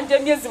akubanja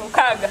emyezi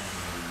 6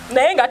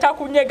 naye nga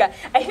takunyega.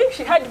 I think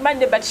she had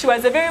money but she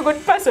was a very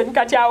good person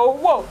kati awo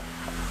wo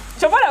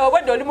kyobola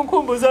obwedde oli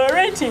mukumbuzo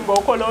renting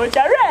okola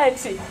otya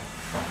rent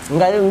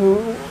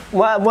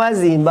nga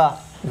mwazimba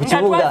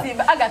mukibuga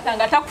Agatha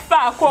nga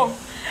takufaako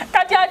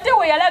kati ate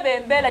we yalaba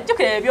embeera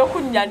jjukira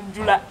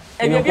ebyokunnyanjula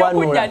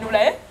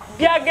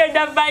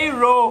byagenda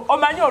viral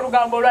omanyi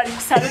olugambo olwali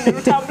kusalo ne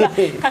lutambula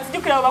kati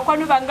jjukira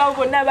abakwano bangawo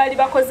bonna baali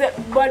bakoze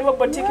waliwo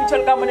botiki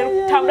kyolugambo ne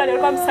lutambula ne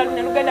luba musalo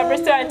ne lugenda mu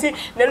restaurant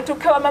ne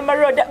lutuuka wa Mama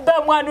Road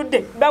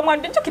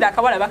bamwanudde jjukira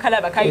akawala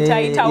bakalaba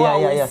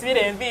kayitaayitawaawo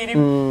esibira enviiri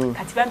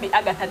kati bambi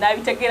Agatha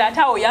n'abitegeera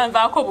ate awo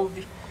yanvaako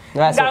buvi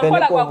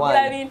ng'akola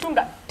kwagula bintu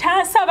nga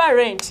tansaba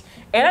rent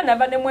era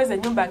nava ne mwezi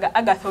ennyumba nga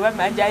Agatha oba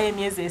manjayo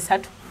emyezi 3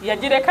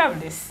 yagireka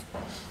bless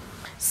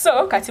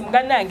so kati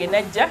muganda wange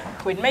najja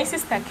when my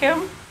sister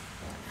came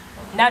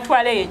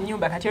natwala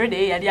ennyumba kati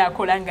already yali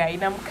akola nga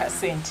ayinamu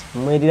kasente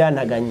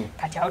mweriranaganye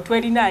kati awo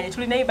twerinanye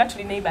tuli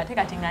neighbor ate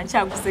kati nga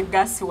nkyaguze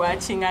gasi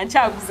waki nga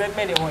nkyaguze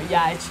emmere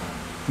yaki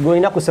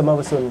gwolina kusoma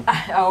busoni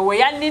we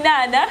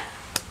yanninaana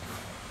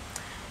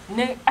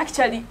ne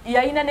actually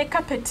yayina ne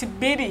carpet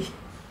 2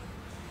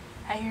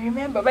 I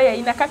remember ba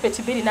yayina carpet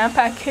 2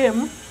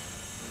 nampaakemu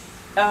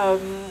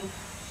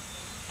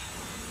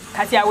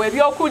kati awe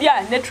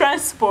ebyokulya ne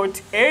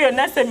transport eyo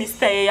yonna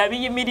semester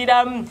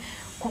yabiyimiriramu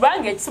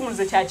kubanga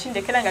ekisumuluzo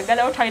kyakindekera nga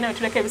ggalawo twalina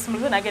wetuleka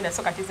ebisumuluzo nagenda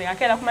so kati zenga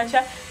keera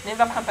kumakya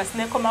nenva campus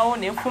nekomawo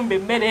nenfumba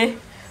emmere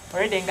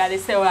already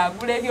ngalesewo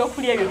agula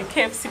ebyokulya ebyo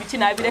bikfc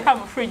bikinabireka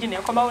mu fridge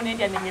nekomawo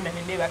nendya nenyenda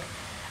nendebaka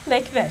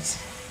like that.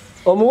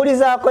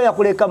 Omuwulizaako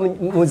yakuleka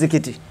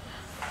muzikiti?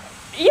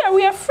 Yeah,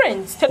 we are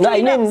friends. No,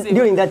 I mean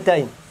during that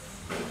time.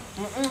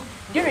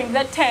 During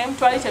that time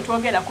twali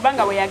tetwogera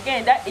kubanga we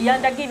yagenda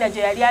yandagirira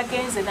gye yali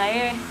agenze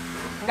naye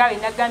nga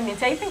inagambye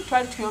nti I think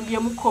twali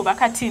tuyombyemukko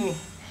bakatini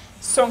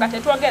so nga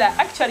tetwogera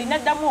actually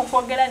naddamu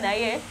okwogera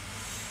naye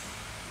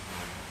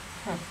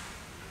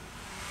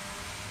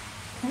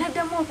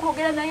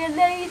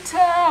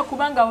later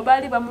kubanga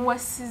bali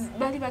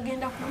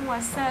bagenda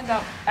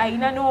kumuwasanga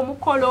ayina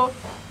n'omukolo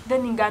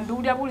then nga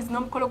mbiwulira bulizi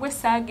n'omukolo gwe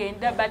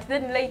saagenda but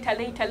then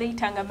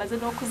later nga maze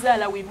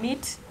n'okuzaala we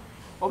meet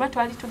oba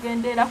twali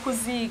tugendera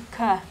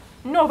kuziika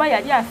noba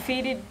yali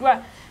afiiriddwa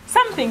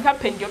something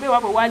happened oba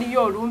wabwe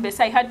waliyo olumbe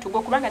so I had to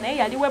go kubanga naye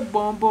yaliwo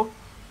ebbombo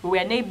we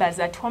were neighbors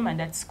at home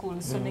and at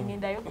school so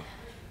nengendayo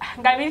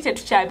nga biri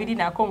tetukyabiri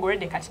nako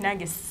ng'olwedde kati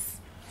nange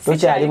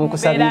tokyali mu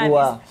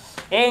kusabirwa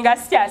nga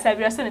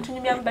sikyasabirwa so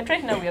netunyumyamu but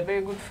right now we are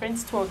very good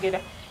friends twogera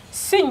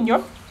si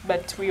nnyo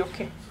but we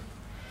okay.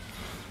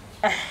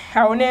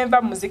 Awo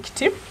nenva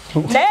muzikiti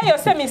naye yo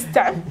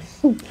semester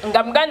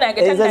nga muganda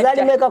wange ezo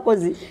zali meka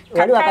kozi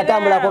wali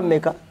wakatambulako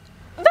mmeka?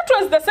 That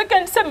was the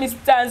second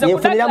semester nze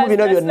yefuniramu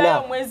bino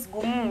byonna mwezi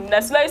gumu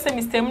nasulayo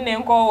semester emu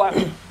nenkoowa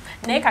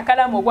naye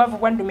kakalamu obwavu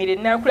bwandumire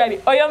nakulabye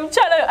oyo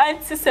omukyala oyo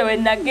antisise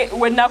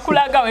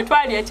wenakulaga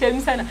wetwali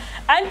ekyemisana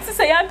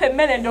antisise yampa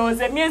emmere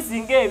ndowooza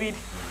emyezi ng'ebiri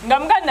nga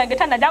muganda wange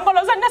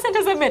tanajangolooza nina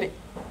sente z'emmere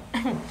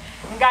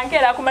nga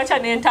nkeera kumakya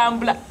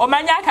nentambula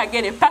omanya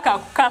akagere paka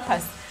ku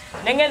campus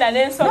nengenda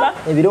nensoma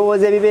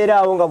ebirowoozo ebibeera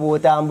awo nga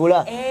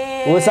bw'otambula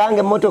osanga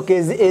emmotoka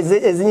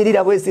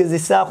ezinyirira bwesi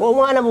zisaako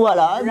omwana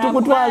muwala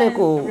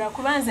tukutwaleko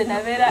lwakubanze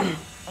nabeera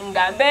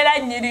nga mbeera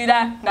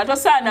nnyirira nga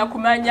tosaana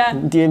kumanya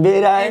nti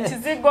embeera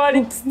ekizigo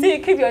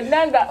lipstick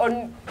byonna nga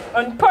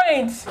on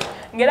point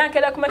ngera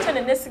nkeera kumakya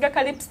nenesiga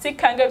ka lipstick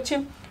kange ki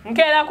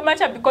nkeera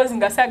kumakya because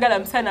nga saagala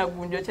musana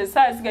gunjo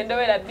kyesaawa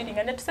zigenda bbiri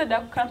nga netusedda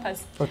ku campus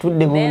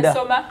otudde munda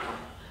nensoma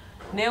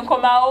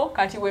nenkomawo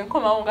kati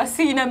wenkomawo nga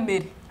siina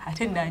mmere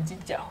ate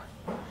najijjawo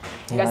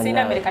nga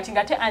sina mmere kati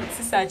nga te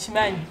antisisa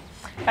akimanyi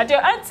kati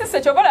antisisa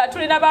kyogola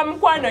tulina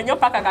bamukwano nnyo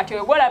paka kati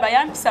ogola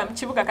bayampisa mu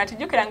kibuga kati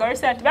jjukira nga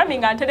olesa nti bami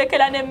nga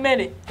nterekera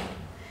n'emmere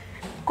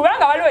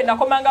kubanga waliwo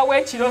enakomanga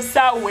w'ekiro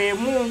ssaawa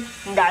emu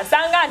nga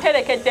nsanga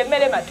nterekedde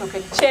emmere matoke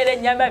biceere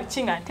ennyama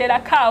biki nga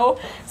nterakaawo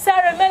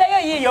saara emmereyo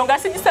yiiyo nga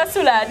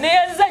sigisasula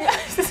neyenzanya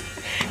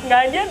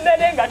nga ndya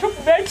emmere nga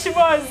tukuba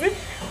ekiboozi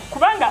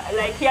kubanga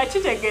like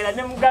yakitegeera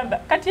ne mugamba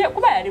kati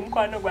kuba yali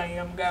mukwano gwange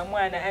nga mugamba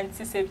mwana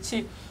antisise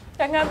biki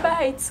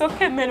ngamba it's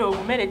okay emmere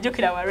obumere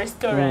jjukira wa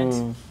restaurant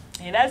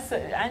era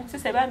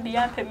antisise bambi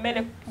yampa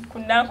emmere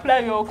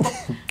kunankulabye okwo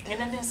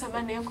ngenda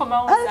nensoma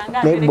nenkomawo nsanga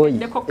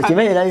nterekeddeko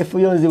ekibeera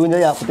efuyo nzibu nnyo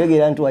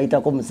yakutegeera nti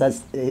wayitako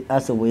musasi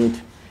asobwetu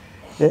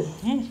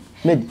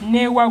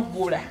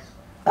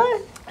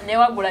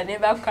newagula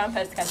neva ku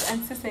campus kati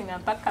antisise nga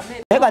mpaka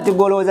mmere naye kati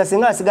golowooza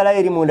singa asigalayo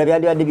eri munda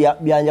byandibadde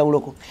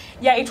byanjawuloko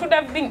it would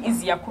have been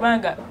easier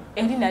kubanga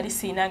eri nali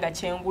siinanga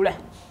kyengula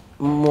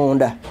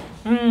munda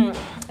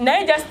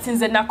naye just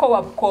nze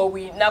nakowa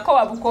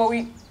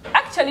bukoowi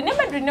actually ne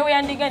Madrid ne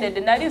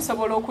weyandigendedde nali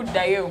nsobola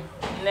okuddayo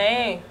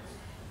naye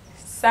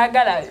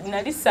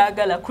nali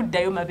saagala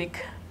kuddayo mabega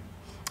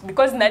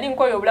because nali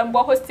nkoyo obulamu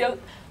bwa hostel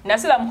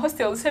nasula mu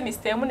hostel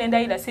semester emu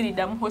nendayira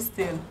siridda mu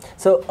hostel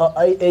so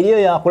eriyo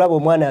yakulaba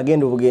omwana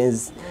agenda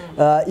obugenzi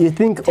you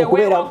think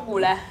okubeera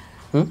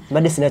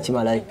mbadde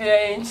sinakimalayo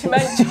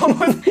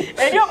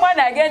eri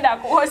omwana agenda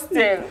ku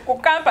hostel ku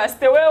campus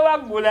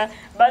teweewagula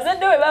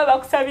bazadde we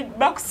baba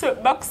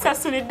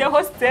bakusasulidde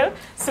hostel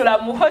sula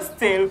mu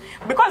hostel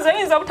because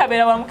oyinza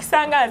obutabeera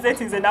wamukisanga nze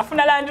nti nze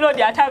nafuna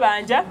landlord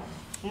atabanja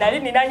nali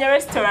ninanya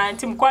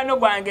restaurant mukwano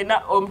gwange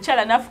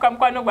omukyala nafuka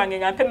mukwano gwange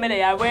nga mpa emmere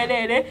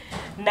yabwereere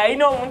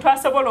nalina omuntu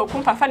asobola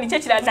okumpa fani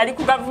kyekirala nali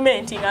ku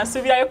gavumenti nga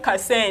nsuubirayo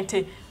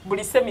kasente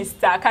buli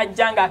semester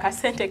akajja nga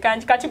akasente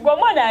kangi kati gwe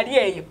omwana ali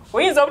eyo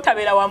oyinza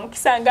obutabeera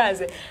wamukisanga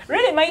nze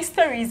really my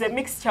story is a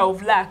mixture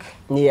of luck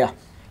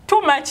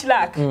too much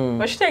luck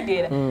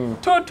okitegeera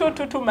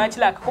too much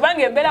luck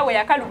kubanga embeera we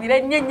yakalubira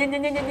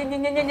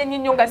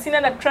nnyo nga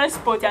sina na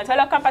transport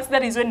antwala campus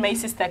that is when my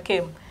sister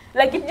came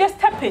like it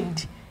just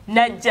happened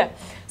najja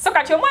so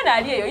kati omwana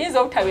ali eyo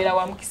oyinza obutabeera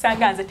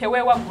wamukisanga nze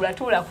teweewagula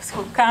tuula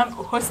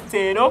ku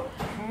hostelo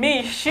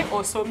mishi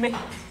osome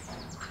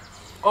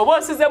oba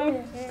osuze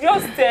mu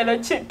hostelo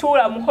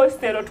tuula mu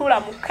hostelo tuula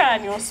mu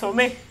kaani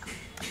osome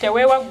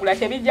teweewagula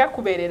tebijja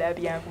kubeerera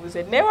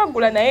byanguze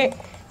neewagula naye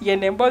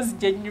yene emboozi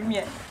gye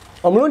nnyumya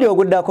omulundi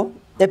oguddako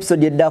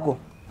episode eddako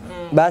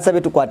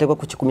baasabye tukwateko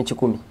ku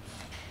 10-10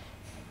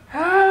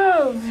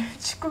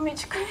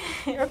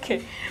 okay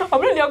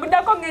omulundi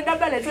oguddako ngenda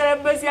baleetera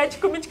emboozi ya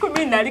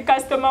 10-10 nali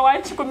customer wa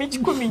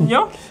 10-10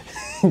 nnyo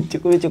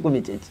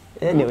Chikumi chechi.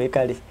 Anyway,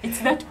 kali. It's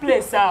that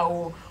place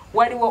awo.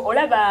 Waliwo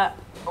olaba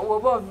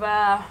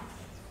obova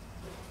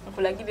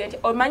kulagiri ati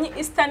omanyi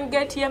Eastern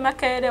Gate ya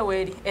Makerere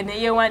weri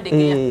ene ye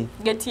wandegeya.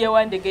 Gate ye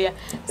wandegeya.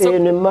 So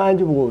ne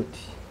manji bwoti.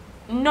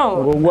 No.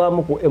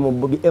 Ngogwamu ku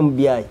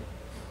MBI.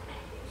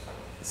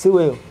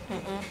 Siweyo.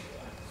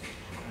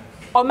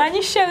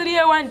 Omanyi Shell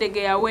ye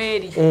wandegeya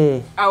weri.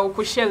 Au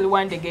ku Shell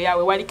wandegeya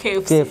we wali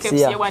KFC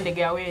ye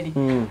wandegeya weri.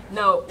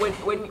 Now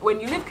when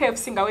you leave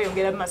KFC ngawe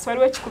yongera maswali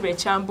wechikuba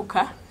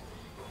ekyambuka.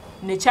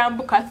 Ne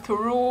kyambuka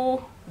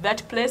through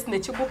that place ne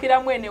chikukira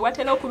mwene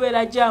watena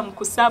okubera jam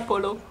ku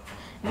Sapolo.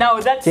 Now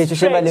that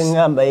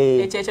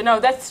stretch. Now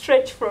that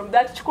stretch from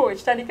that chikuba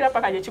kitandikira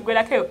paka je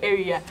kigwera kayo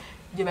area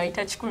je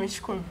bayita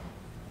 10-10.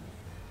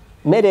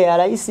 Mere ya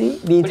raisi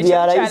bitu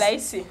ya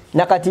raisi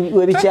nakati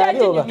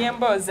webichali oba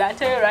myemboza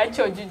ate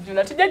racho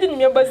jujula tujaji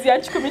myembozi ya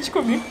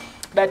 10-10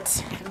 but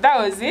that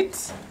was it.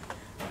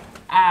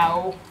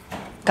 Ow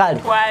kali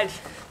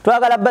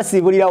twagala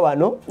basibulira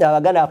wano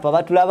abagana apa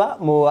batulaba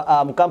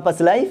mu campus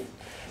life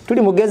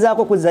tuli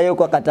mugezaako kuzayo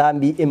kwa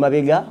katambi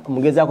emabega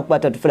mugezaako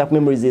kwata tufula ku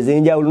memories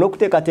ezenjawulo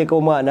n'okuteekateeka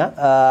omwana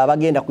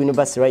abagenda ku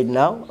university right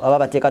now aba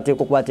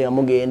bateekateeka okwata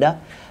mugenda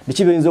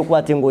biki biyinza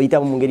okwata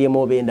ng'oyita mu ngeri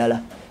emu oba endala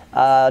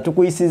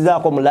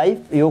tukuyisizaako mu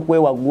life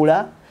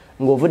ey'okwewagula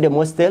ng'ovudde mu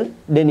hostel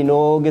then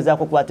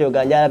n'ogezaako kwata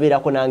oganja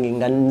alabeerako nange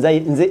nga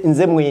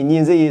nze mwenyi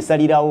nze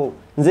yeesalirawo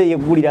nze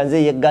yeggulira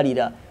nze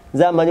yeggalira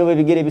zamanyo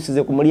bebigere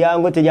bisuze ku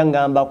mulyango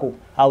tejangambako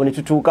awo ne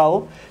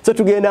tutuukawo so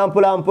tugenda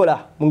mpola mpola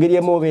mu ngeri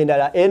emu oba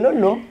endala eno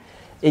nno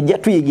ejja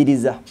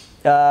tuyigiriza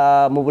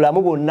mu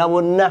bulamu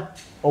bonna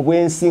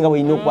obwensinga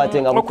bw'olina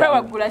okwatenga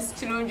okwewagula si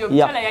kirungi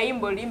omukyala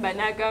yayimba olimba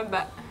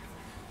n'agamba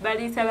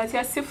baliyita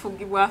batya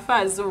sifugibwa afa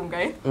azunga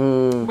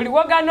buli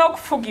wogana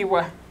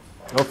okufugibwa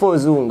ofa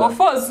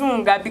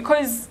ozunga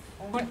because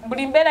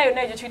buli mbeera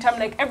yonna egyo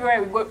tuyitamu like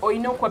everywhere we go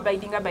olina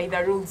okwabidinga by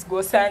the rules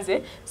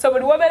g'osanze so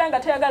buli wobeera nga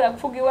toyagala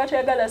kufugibwa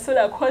toyagala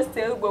sola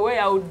hostel gwe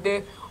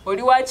weeyawudde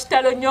oli wa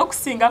kitalo nnyo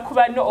okusinga ku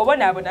banno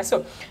obonaabona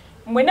so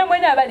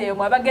mwena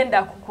abaleemu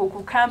abagenda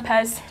ku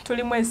campus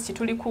tuli mwezi ki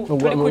tuli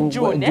ku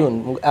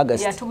June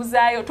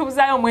tubuzaayo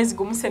omwezi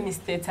gumu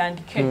semester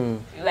etandike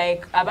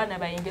like abaana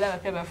bayingira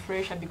bapya ba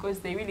fresher because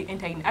they really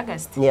enter in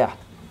August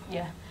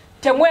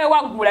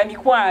temwewagula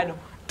mikwano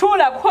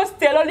tula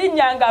hostel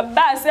linyanga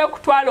basi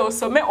okutwala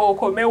osome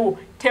okomewo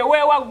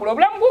teweewagula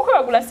obulamu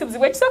bw'okwewagula si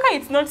buzibu ekisoka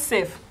it's not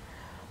safe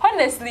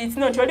honestly it's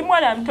not oli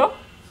mwana muto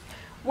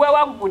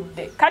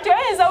wewagudde kati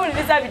oyinza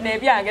owuliriza bino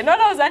ebyange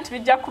nolowooza nti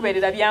bijja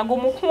kubeerera byangu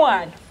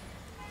mukwano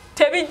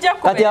tebijja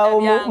kubeerera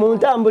byangu mu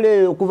ntambula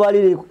eyo okuva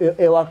liri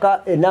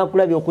ewaka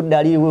ennakulabye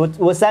okudda liri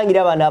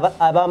wosangira abaana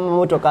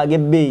abamotoka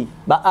ag'ebbeeyi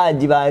ba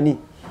aji baani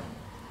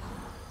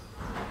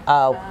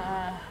awo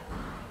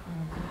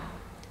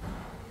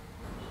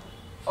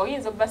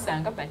oyinza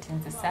obasanga but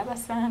nze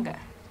saabasanga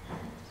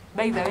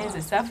by the way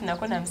nze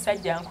saafunako na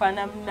musajja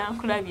nkwana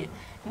munankulabye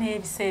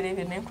n'ebiseera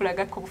ebyo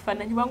nenkulagako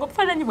obufaananyi bwange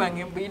obufaananyi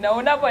bwange mbuyina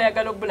onaba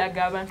oyagala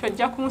obulaga abantu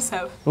ojja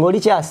kunsaba ng'oli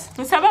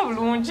kyasi nsaba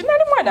bulungi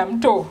nali mwana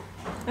muto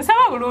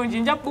nsaba bulungi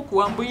nja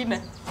kubukuwa mbuyina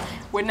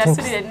we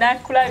nasulire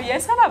nankulabye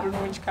nsaba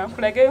bulungi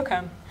kankulageyo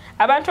kamu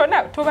abantu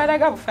ona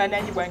tobalaga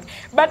bufaananyi bwange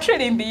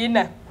batuli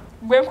mbiyina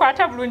gwe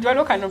nkwata bulungi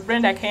waliwo kano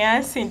Brenda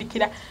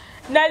keyansindikira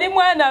nali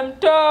mwana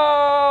muto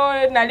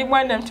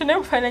naye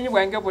bufaananyi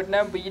bwange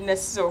bwonna mbuyina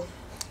so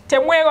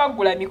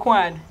temwewagula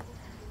mikwano.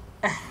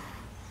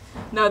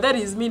 Now that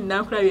is me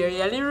nankulabye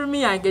yali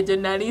rumi yange gye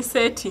nali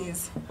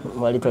settings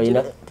wali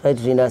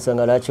tulina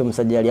nsonga lwaki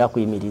omusajja yali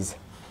akuyimiriza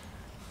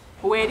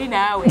weeri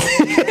naawe